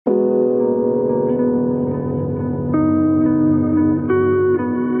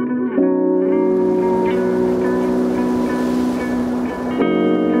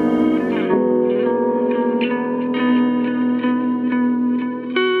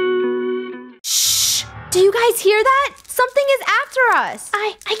Do you guys hear that? Something is after us.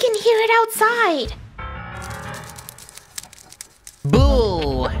 I can hear it outside.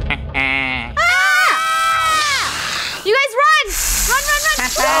 Boo! You guys run!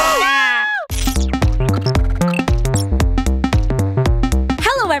 Run!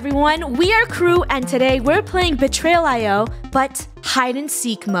 Hello everyone, we are KREW and today we're playing Betrayal IO, but hide and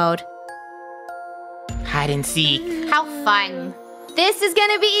seek mode. Hide and seek. How fun. This is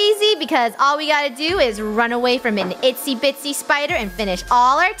gonna be easy because all we gotta do is run away from an itsy bitsy spider and finish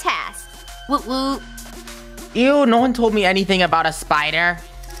all our tasks. Woot woot. Ew, no one told me anything about a spider.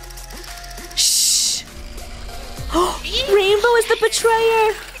 Shh. Rainbow is the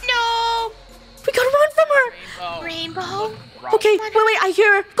betrayer. No. We gotta run from her. Rainbow. Okay, wait, I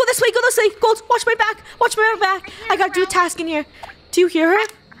hear her. Go this way, Gold, watch my back. I gotta do a task in here. Do you hear her?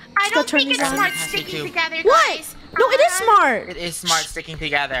 I don't think it's smart sticking together, guys. What? No, it is smart. It is smart sticking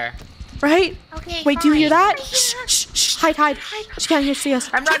together. Right? Okay, wait, do you hear that? Shh. Hide. She can't see us.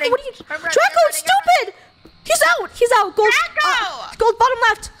 I'm running. Draco, stupid! He's out. Gold. Draco! Gold, bottom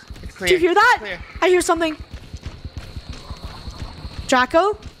left. It's clear. Do you hear that? Clear. I hear something.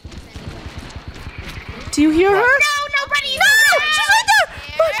 Draco? Do you hear her? No, nobody's she's right there.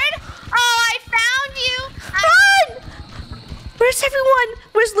 Run. Oh, I found you. Run! Where's everyone?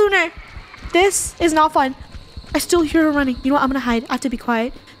 Where's Lunar? This is not fun. I still hear her running. You know what? I'm gonna hide. I have to be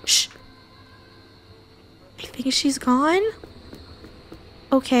quiet. Shh. I think she's gone.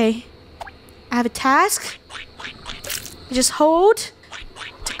 Okay. I have a task. I just hold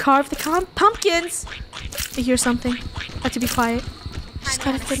to carve the pumpkins. I hear something. I have to be quiet. Just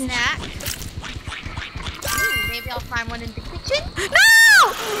gotta finish. Ooh, maybe I'll find one in the kitchen.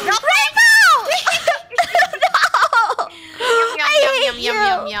 No! Rainbow! No!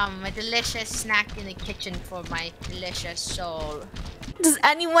 Yum. A delicious snack in the kitchen for my delicious soul. Does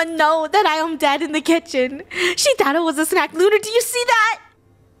anyone know that I am dead in the kitchen? She thought it was a snack. Luna, do you see that?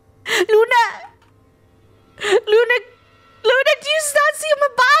 Luna, do you not see my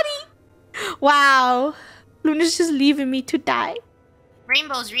body? Wow. Luna's just leaving me to die.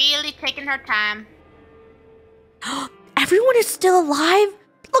 Rainbow's really taking her time. Everyone is still alive?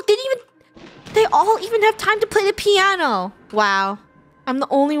 Look, they all even have time to play the piano. Wow. I'm the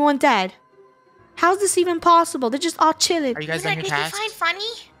only one dead. How's this even possible? They're just all chilling. Are you guys on your task? Did you find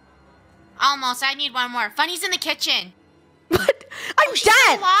Funneh? Almost. I need one more. Funneh's in the kitchen. What? I'm she's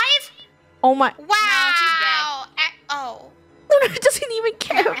dead. alive? Oh my. Wow. No, she's dead. Oh. Luna doesn't even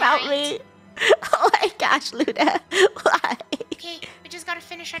care about me. Oh my gosh, Luna. Why? Okay, we just gotta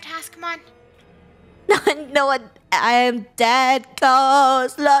finish our task. Come on. No one. I am dead.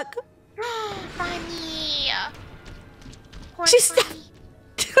 Ghost. Look. Funneh. Poor She's Funneh.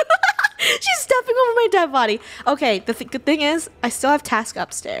 She's stepping over my dead body. Okay, the good thing is, I still have task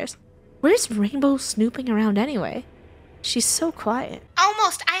upstairs. Where's Rainbow snooping around anyway? She's so quiet.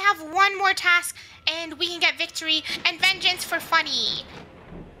 Almost. I have one more task, and we can get victory and vengeance for Funneh.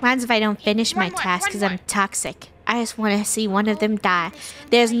 What if I don't finish my task because I'm toxic? I just want to see one of them die.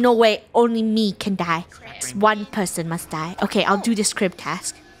 There's no way only me can die. One person must die. Okay, I'll do this crib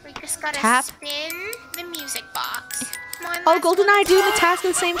task. We just gotta Tap. spin the music box. Come on, Oh, Gold and I are doing the task at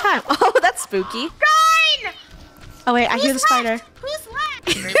the same time. Oh, that's spooky. Darn! Oh wait, I hear the spider. Who's left?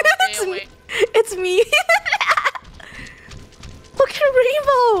 It's me. It's me. Look at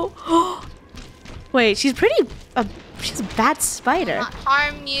Rainbow. Wait, she's pretty. She's a bad spider. Not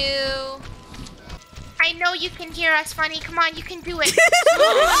harm you. I know you can hear us, Funneh. Come on, you can do it.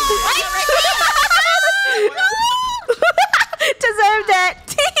 Deserved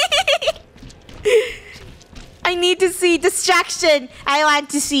it. I need to see distraction. I want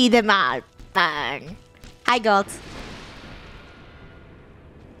to see them all burn. Hi, Gold.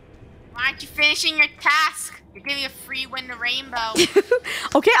 Why aren't you finishing your task? You're giving a free win to Rainbow.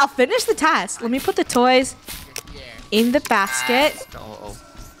 Okay, I'll finish the task. Let me put the toys in the basket.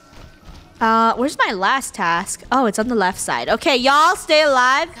 Where's my last task? Oh, it's on the left side. Okay, y'all stay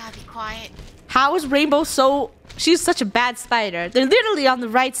alive. Gotta be quiet. How is Rainbow so... She's such a bad spider. They're literally on the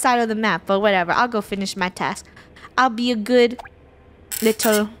right side of the map, but whatever. I'll go finish my task. I'll be a good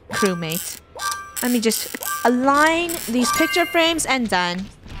little crewmate. Let me just align these picture frames and done.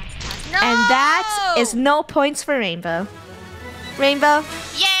 No! And that is no points for Rainbow. Rainbow,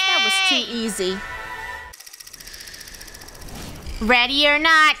 Yay! that was too easy. Ready or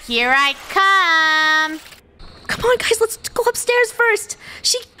not, here I come. Come on, guys, let's go upstairs first.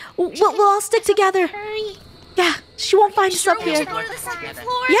 We'll all stick together. Hurry. Yeah, she won't find us up We here. should go to the second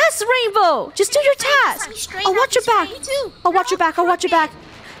floor. Yes, Rainbow, just do your task. I'll watch your back. I'll watch your back. I'll watch your back.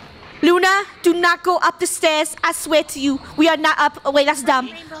 Luna, do not go up the stairs. I swear to you, we are not up. Oh, wait, that's dumb.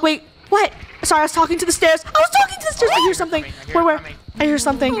 Wait, what? Sorry, I was talking to the stairs. I was talking to the stairs. I hear something. Where? I hear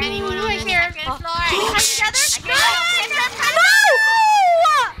something. Anyone over here? Come together.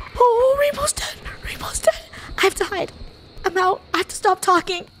 Oh, Rainbow's dead. Rainbow's dead. I have to hide. I'm out. I have to stop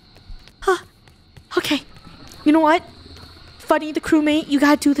talking. Huh. Okay. You know what? Funneh, the crewmate, you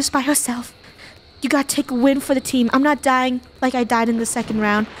gotta do this by yourself. You gotta take a win for the team. I'm not dying like I died in the second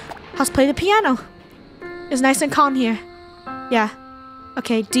round. Let's play the piano. It's nice and calm here. Yeah.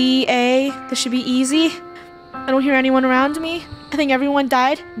 Okay, D, A. This should be easy. I don't hear anyone around me. I think everyone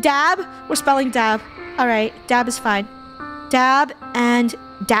died. Dab? We're spelling dab. Alright, dab is fine. Dab and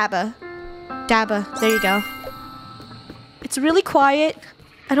dabba. Dabba. There you go. It's really quiet.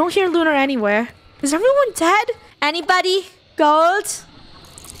 I don't hear Lunar anywhere. Is everyone dead? Anybody? Gold?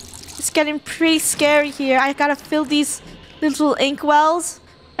 It's getting pretty scary here. I gotta fill these little ink wells.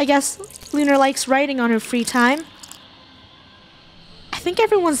 I guess Lunar likes writing on her free time. I think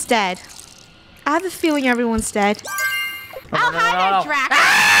everyone's dead. I have a feeling everyone's dead. Oh, hi there, Draco.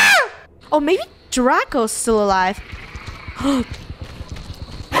 Ah! Oh, maybe Draco's still alive.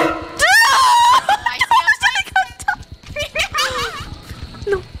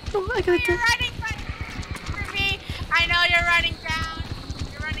 No, I gotta do it. You're running for me. I know you're running down.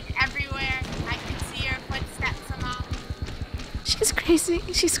 You're running everywhere. I can see your footsteps along. She's crazy.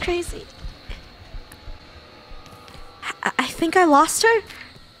 She's crazy. I think I lost her.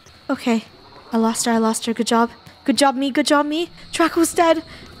 Okay. I lost her. Good job. Good job, me. Good job, me. Draco's dead.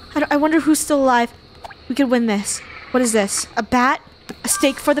 I wonder who's still alive. We could win this. What is this? A bat? A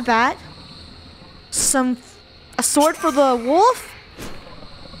stake for the bat? A sword for the wolf?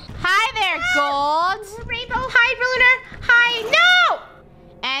 Hi there, Gold. Rainbow, hi, Lunar. Hi, no!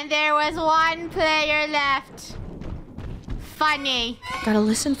 And there was one player left. Funneh. Gotta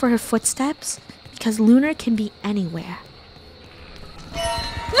listen for her footsteps because Lunar can be anywhere.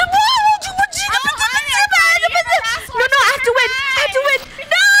 No, I have to win. I have to win.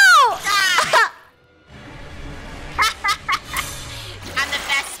 No! I'm the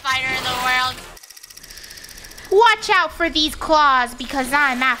best fighter in the world. Watch out for these claws because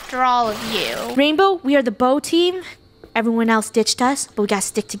I'm after all of you. Rainbow, we are the bow team. Everyone else ditched us, but we gotta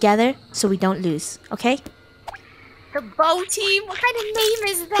stick together so we don't lose, okay? The bow team? What kind of name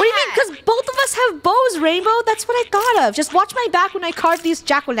is that? What do you mean? Because both of us have bows, Rainbow. That's what I thought of. Just watch my back when I carve these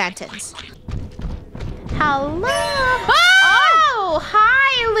jack-o'-lanterns. Hello. Oh,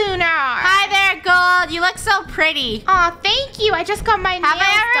 hi, Lunar. Hi there, Gold. You look so pretty. Aw, thank you. I just got my nails Have I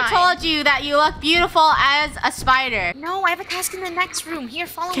ever done. told you that you look beautiful as a spider? No, I have a task in the next room. Here,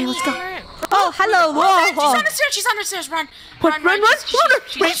 follow me. let's go. Aaron. Oh, hello. She's on the stairs. She's on the stairs. Run. Run.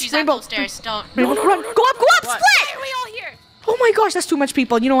 She's on those stairs. Don't. Rainbow, run. Go up, Why split! are we all here? Oh my gosh, that's too much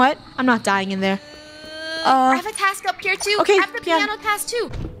people. You know what? I'm not dying in there. I have a task up here, too. Okay, I have the piano task, too.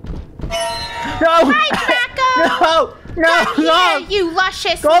 No! Hi, Draco! No! You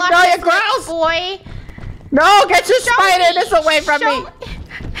luscious, Go tell your little girls! boy. No! Get your Show spider me. this away from me!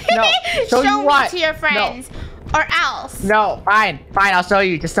 No, show you me what? to your friends. Or else. No, fine, I'll show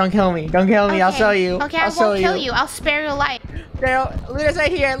you. Just don't kill me. Don't kill me. I'll show you. Okay, I'll I won't kill you. I'll spare your life. Ludar's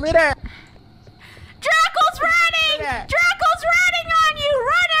right here. Ludar! Draco's running! Ludar. Draco's running on you!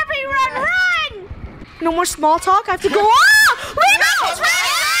 Run, everyone, run! No more small talk. I have to go. Ah! Rainbow!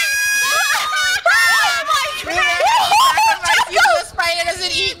 The spider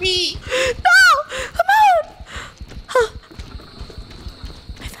doesn't eat me! No! I'm out! Huh.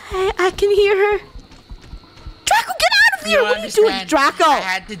 I can hear her. Draco, get out of here! What are you doing, Draco? I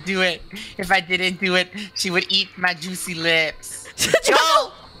had to do it. If I didn't do it, she would eat my juicy lips.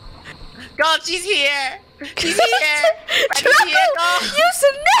 Go! Go, she's here! She's here! Draco, Here, go! use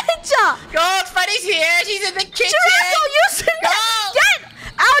a ninja! Go, Funneh's here! She's in the kitchen! Draco, use a Go! ninja! Get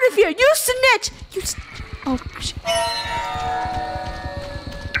out of here! Use snitch! Use... Oh, shit.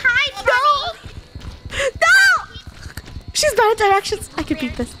 Hi, Funneh. No! She's bad at directions. I can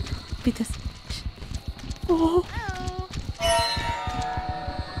beat this. Beat this. Oh.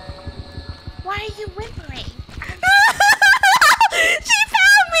 Why are you whimpering? She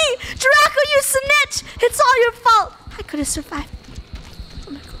found me! Draco, you snitch! It's all your fault! I could have survived.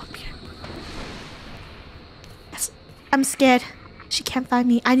 I'm gonna go up here. Yes. I'm scared. She can't find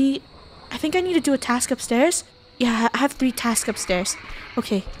me. I think I need to do a task upstairs. Yeah, I have 3 tasks upstairs.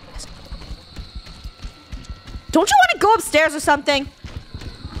 Okay. Yes. Don't you want to go upstairs or something?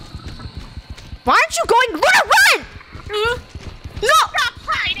 Why aren't you going? Run! No! Stop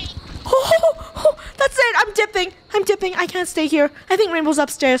hiding! Oh, that's it. I'm dipping. I can't stay here. I think Rainbow's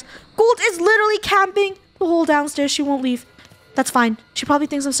upstairs. Gold is literally camping the whole downstairs. She won't leave. That's fine. She probably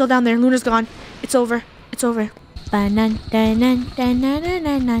thinks I'm still down there. Luna's gone. It's over. It's over.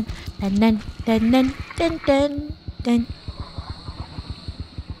 Dun dun dun dun dun dun dun.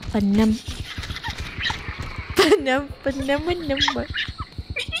 Funneh. Funneh, funneh, funneh.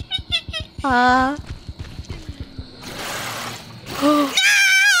 No!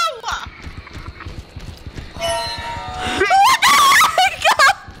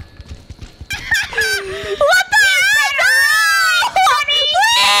 What the heck?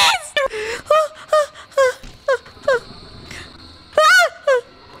 Please!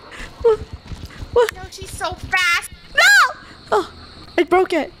 No, she's so fast. No! Oh, I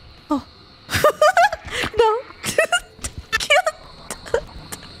broke it. Oh. No.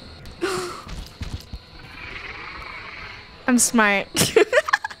 I'm smart.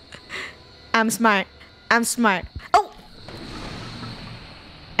 I'm smart. I'm smart. Oh!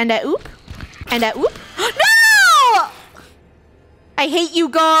 And a oop. And a oop. No! I hate you,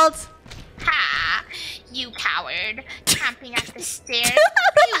 Gold. Ha! You coward. Camping at the stairs.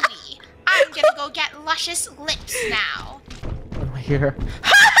 Beauty. I'm gonna go get luscious lips now. I hear her.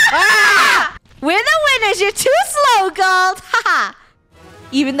 Ah! We're the winners. You're too slow, Gold. Haha.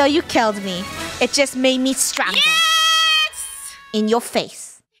 Even though you killed me, it just made me stronger. Yes! In your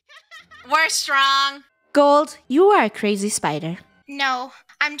face. We're strong. Gold, you are a crazy spider. No,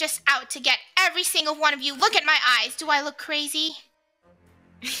 I'm just out to get every single one of you. Look at my eyes. Do I look crazy?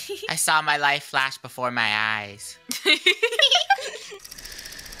 I saw my life flash before my eyes.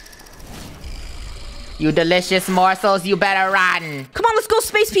 You delicious morsels, you better run. Come on, let's go,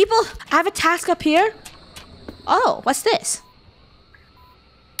 space people. I have a task up here. Oh, what's this?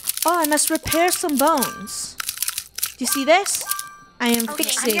 Oh, I must repair some bones. Do you see this? I am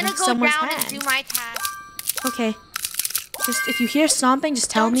fixing I'm gonna go someone's down hand. and do my task. Okay. Just if you hear stomping,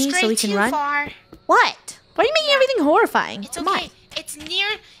 just tell Don't me so stray we can too run. Far. What? Why are you making everything horrifying? It's Come okay. on. It's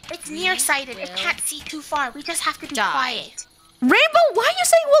nearsighted. It can't see too far. We just have to be quiet. Rainbow, why are you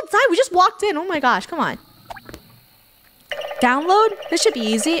saying we'll die? We just walked in. Oh my gosh, come on. Download? This should be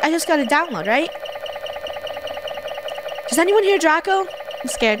easy. I just gotta download, right? Does anyone hear Draco? I'm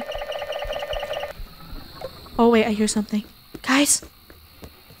scared. Oh wait, I hear something. Guys?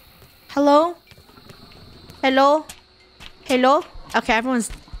 Hello? Hello? Hello? Okay, everyone's...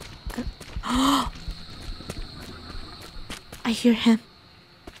 I hear him.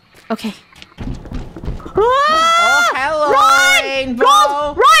 Okay. Oh, hello, Run! Rainbow.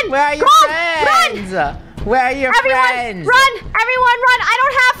 Gold, run! Where are your Gold, friends? Where are your friends? Run! Everyone run! I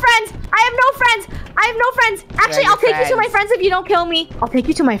don't have friends! I have no friends! I have no friends! Actually, your I'll take you to my friends? friends if you don't kill me. I'll take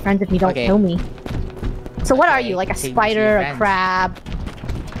you to my friends if you don't Okay. kill me. So what are Okay, you? Like a take me to spider, your a friends. crab?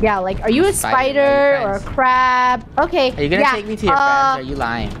 Yeah, like, are you a Spider, where spider are or your a friends? crab? Okay, Are you gonna yeah. take me to your friends? Or are you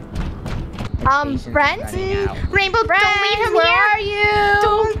lying? Patience is Friends? running out. Rainbow, don't leave him Where here. are you?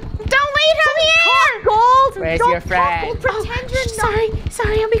 Don't leave him here. Gold! Where's Don't your talk, friend? Gold. Pretend you're not.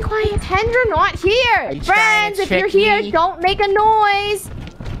 Sorry, I'll be quiet. Pretend you're not here. Are you trying Friends, to if you're trick here, me? don't make a noise.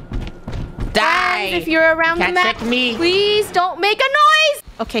 Die! Friends, if you're around You the can't map, trick me. please don't make a noise.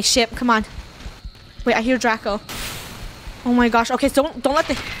 Okay, ship, come on. Wait, I hear Draco. Oh my gosh. Okay, so don't let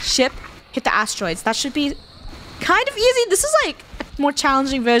the ship hit the asteroids. That should be kind of easy. This is like a more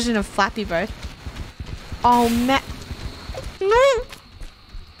challenging version of Flappy Bird. Oh man.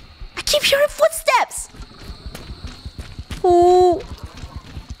 I keep hearing footsteps. Ooh.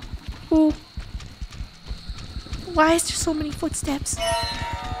 Ooh. Why is there so many footsteps? No!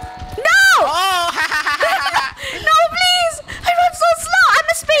 Oh! No, please! I run so slow! I'm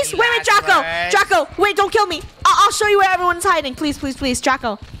a space! Wait, Last Draco! words. Draco, wait, don't kill me! I'll show you where everyone's hiding. Please, please, please.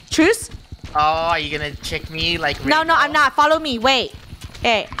 Draco. Truce? Oh, are you gonna trick me like No, Rainbow? I'm not. Follow me. Wait.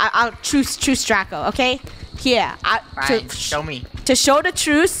 Hey, I'll truce Draco, okay? Here. Fine, show me. To show the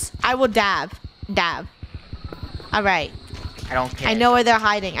truce, I will dab. Alright. I don't care. I know where they're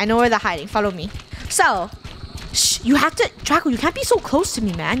hiding. Follow me. So, shh, you have to... Draco, you can't be so close to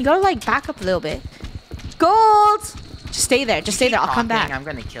me, man. You gotta, like, back up a little bit. Gold! Just stay there. I'll come back. I'm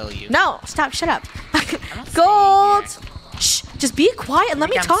gonna kill you. No, stop. Shut up. not Gold! staying Shh, just be quiet and let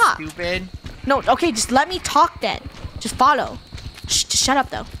me I'm talk. Stupid. No, okay, just let me talk then. Just follow. Shh, just shut up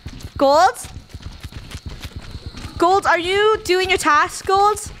though. Gold? Gold, are you doing your task,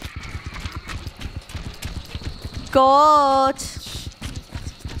 Gold? Gold.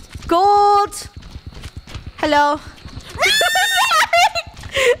 Gold. Hello.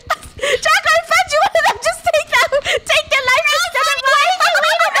 Jack, I found you one of them. Just take their life instead of mine.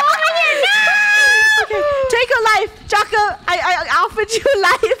 Okay, take a life. Jocko, I offered you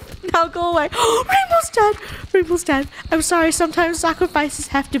life. Now go away. Rainbow's dead. I'm sorry, sometimes sacrifices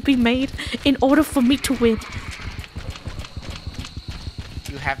have to be made in order for me to win.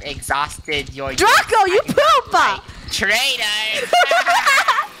 You have exhausted your... Draco, you poop! Traitor!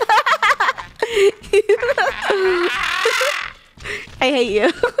 hate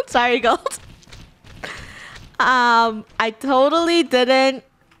you. Sorry, Gold. I totally didn't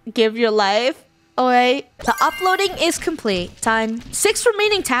give your life away. The uploading is complete. Done. 6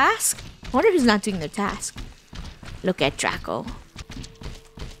 remaining tasks. I wonder who's not doing their task. Look at Draco.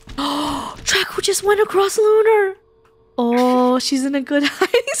 Oh, Draco just went across Lunar. Oh, she's in a good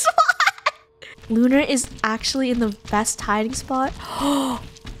hiding spot. Lunar is actually in the best hiding spot.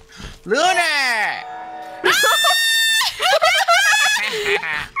 Lunar! I was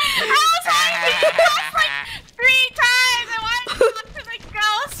like 3 times. I wanted to talk to the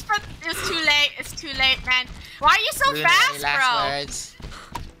ghost, but it's too late. It's too late, man. Why are you so Lunar, fast, any bro? last words?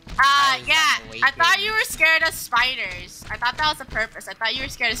 Yeah. I waiting. thought you were scared of spiders. I thought that was the purpose. I thought you were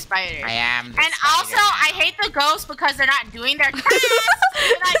scared of spiders. I am. And also, I hate the ghosts because they're not doing their tasks.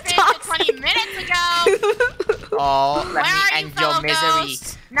 And I finished it 20 minutes ago. Oh, let Where me are you, end your fellow misery.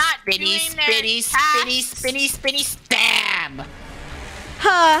 ghosts? Not Spinny, doing their spinny, spinny, tasks. spinny, spinny, spam!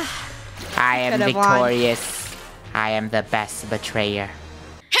 I am Could've won. victorious. I am the best betrayer.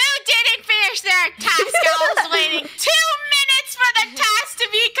 Who didn't finish their task? I was waiting 2 minutes for the task to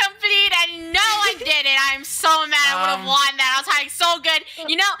be complete, and no one did it. I'm so mad. I would have won that. I was hiding so good.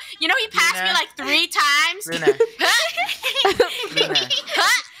 You know, he passed me Luna. like 3 times. Luna. Luna.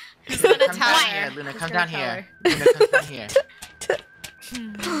 He's gonna Come tell down her. here, Luna. Come down here. Luna, come down here.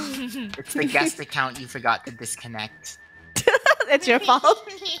 It's the guest account you forgot to disconnect. It's your fault.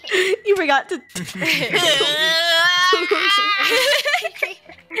 You forgot to.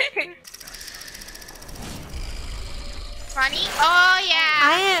 Funny? Oh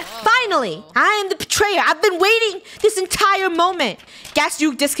yeah. Finally, I am the betrayer. I've been waiting this entire moment. Guest,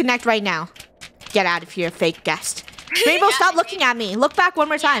 you disconnect right now. Get out of here, fake guest. Rainbow, stop looking at me. Look back one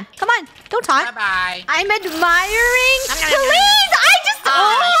more time. Come on, don't talk. Bye-bye. I'm admiring. Please, I just.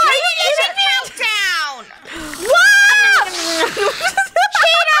 Countdown. Wow!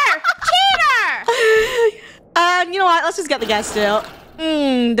 Cheater! You know what? Let's just get the guest still.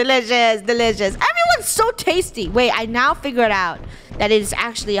 Delicious, delicious. Everyone's so tasty. Wait, I now figured out that it is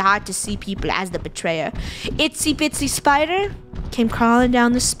actually hard to see people as the betrayer. Itsy bitsy spider came crawling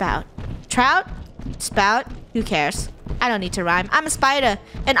down the spout. Trout? Spout? Who cares? I don't need to rhyme. I'm a spider,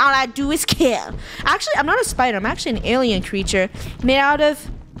 and all I do is kill. Actually, I'm not a spider. I'm actually an alien creature made out of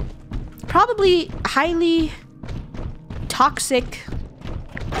probably highly toxic.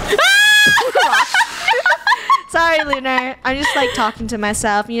 Sorry, Lunar. I'm just like talking to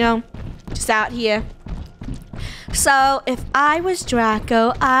myself, you know, just out here. So, if I was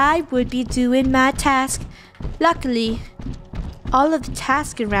Draco, I would be doing my task. Luckily, all of the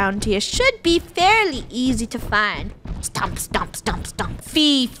tasks around here should be fairly easy to find. Stomp, stomp, stomp, stomp.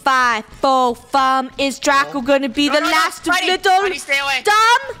 Fee, fi, fo, fum. Is Draco gonna be the last Buddy, little buddy, stay away.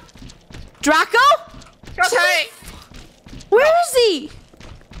 dumb? Draco? Just hurry. Where is he?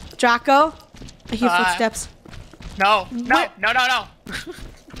 Draco? I hear footsteps. No. You No. are No. I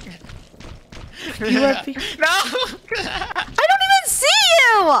don't even see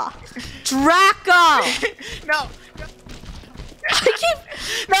you! Draco! No. I keep...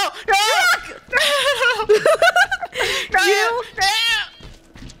 No. You...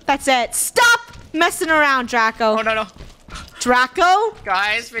 That's it. Stop messing around, Draco. Oh, no. Draco?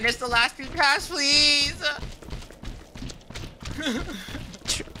 Guys, finish the last 2 tasks, please.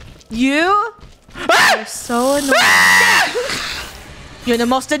 You? You're so annoying. You're the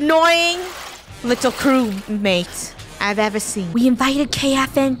most annoying little crewmate I've ever seen. We invited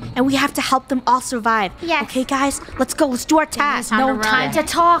KF in, and we have to help them all survive. Yes. Okay, guys? Let's go. Let's do our task. time to No run. time to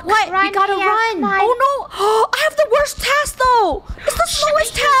talk. What? Run, we gotta KF, run. come on. Oh, no. I have the worst task, though. It's the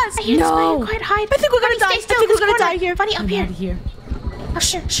slowest task. I hear the spider. Quiet, hide. I think we're gonna die. Stay I still, think we're this gonna corner. die here. Funny, up here. Oh,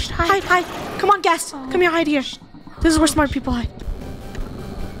 shit, hide. Hide. Come on, guest. Come here, hide here. This is where smart people hide.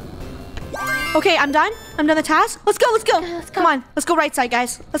 Okay, I'm done. I'm done the task. Let's go. Come on. Let's go right side,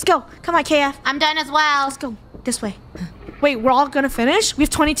 guys. Let's go. Come on, KF. I'm done as well. Let's go. This way. Wait, we're all gonna finish? We have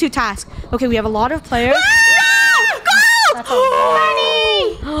 22 tasks. Okay, we have a lot of players. No! Go! That's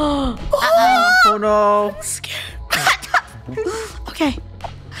funny. Oh, no. I'm scared. Okay,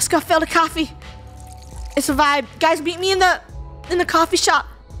 let's go fill the coffee. It's a vibe. Guys, meet me in the coffee shop.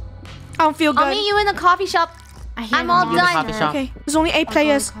 I don't feel good. I'll meet you in the coffee shop. I'm all You in the done. coffee shop. Okay, there's only 8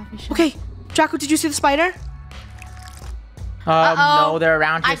 players. Okay, Draco, did you see the spider? No, they're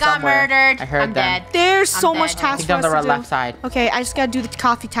around here I got somewhere. murdered. I heard I'm them. dead. There's so I'm much dead. tasks I think for on us the to do. left side. Okay, I just gotta do the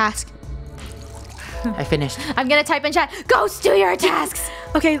coffee task. I finished. I'm gonna type in chat. Ghost, do your tasks.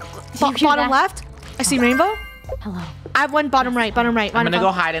 Okay, hear bottom that? left. I see rainbow. Hello. I have one bottom right. I'm gonna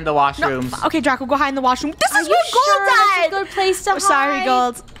go hide in the washrooms. Okay, Draco, go hide in the washroom. This is Are you where Gold sure died. that's a good place to I'm sorry, hide?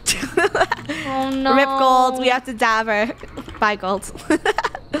 Gold. Oh no. Rip Gold. We have to dab her. Bye, Gold.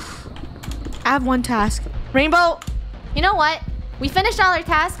 I have one task. Rainbow. You know what? We finished all our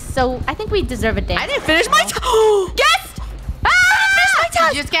tasks, so I think we deserve a dance. I didn't finish my task. Yes! I didn't finish my task.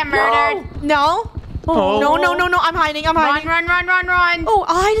 Did you just get murdered? No. Oh. No. I'm hiding. Run. Oh,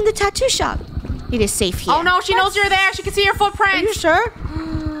 I'll hide in the tattaoo shop. It is safe here. Oh no, she knows you're there. She can see your Are footprint. you sure?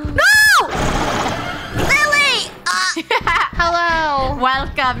 No! Lily! Hello.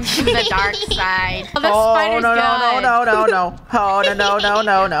 Welcome to the dark side. Oh, the Oh spider's no. good. Oh no.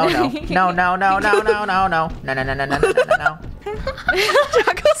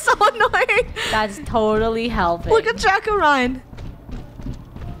 Draco's so annoying. That's totally helping. Look at Draco run.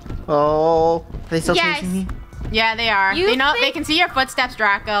 Oh, are they still Yes. chasing me? Yeah, they are. You They know. think- They can see your footsteps,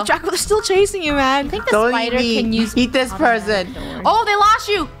 Draco. Draco, they're still chasing you, man. I think the Don't spider eat can me. use. Eat this person. Oh, they lost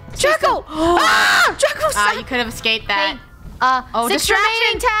you. Draco! Draco, You stop! could have escaped that. Oh, 6 distraction.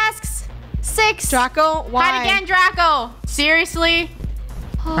 remaining tasks. 6. Draco, why? Hide again, Draco. Seriously?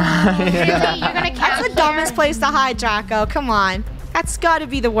 Really? You're gonna count That's the dumbest place to hide, Draco. Come on. That's gotta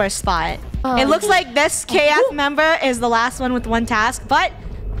be the worst spot. It looks like this KF member is the last one with one task, but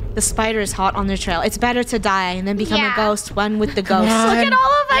the spider is hot on their trail. It's better to die and then become a Yeah. ghost, one with the ghost. on. Look at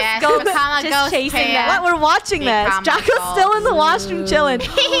all of us Yes, ghosts become a just ghost, chasing KF. them. What? We're watching this. Become a Draco's ghost. still in the washroom chilling.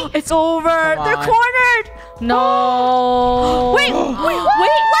 It's over. Come They're on. cornered. No. Wait, let's go.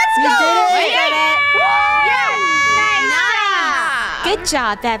 did it. We did it. Nice. Good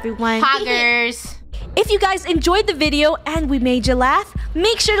job, everyone. Poggers. If you guys enjoyed the video and we made you laugh,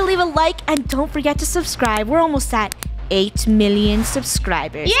 make sure to leave a like and don't forget to subscribe. We're almost at 8 million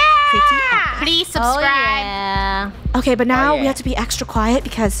subscribers. Pretty epic. Please Oh, subscribe. yeah. Okay, but now Oh, yeah. we have to be extra quiet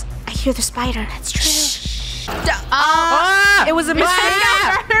because I hear the spider. That's true. Ah! It was a mistake.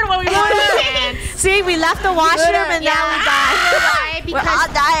 When we wanted to dance. See, we left the washroom and now we died. Why? We're all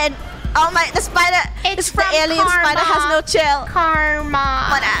dying. Oh my, the spider. It's the from alien spider has no chill.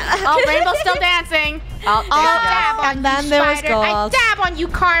 Karma. Oh, Rainbow's still dancing. Oh, there Oh, she goes. and then there was Spider, I gold. dab on you,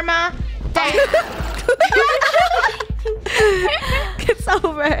 Karma. It's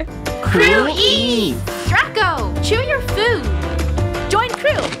over. Crew eat. Draco, chew your food. Join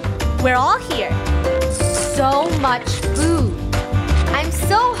crew. We're all here. So much food. I'm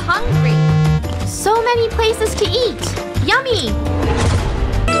so hungry. So many places to eat. Yummy.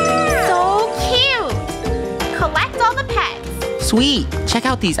 So cute. Collect all the pets. Sweet. Check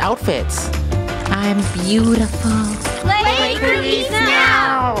out these outfits. I'm beautiful. Play Crew Eats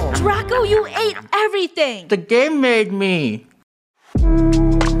now. Draco, you ate everything. The game made me.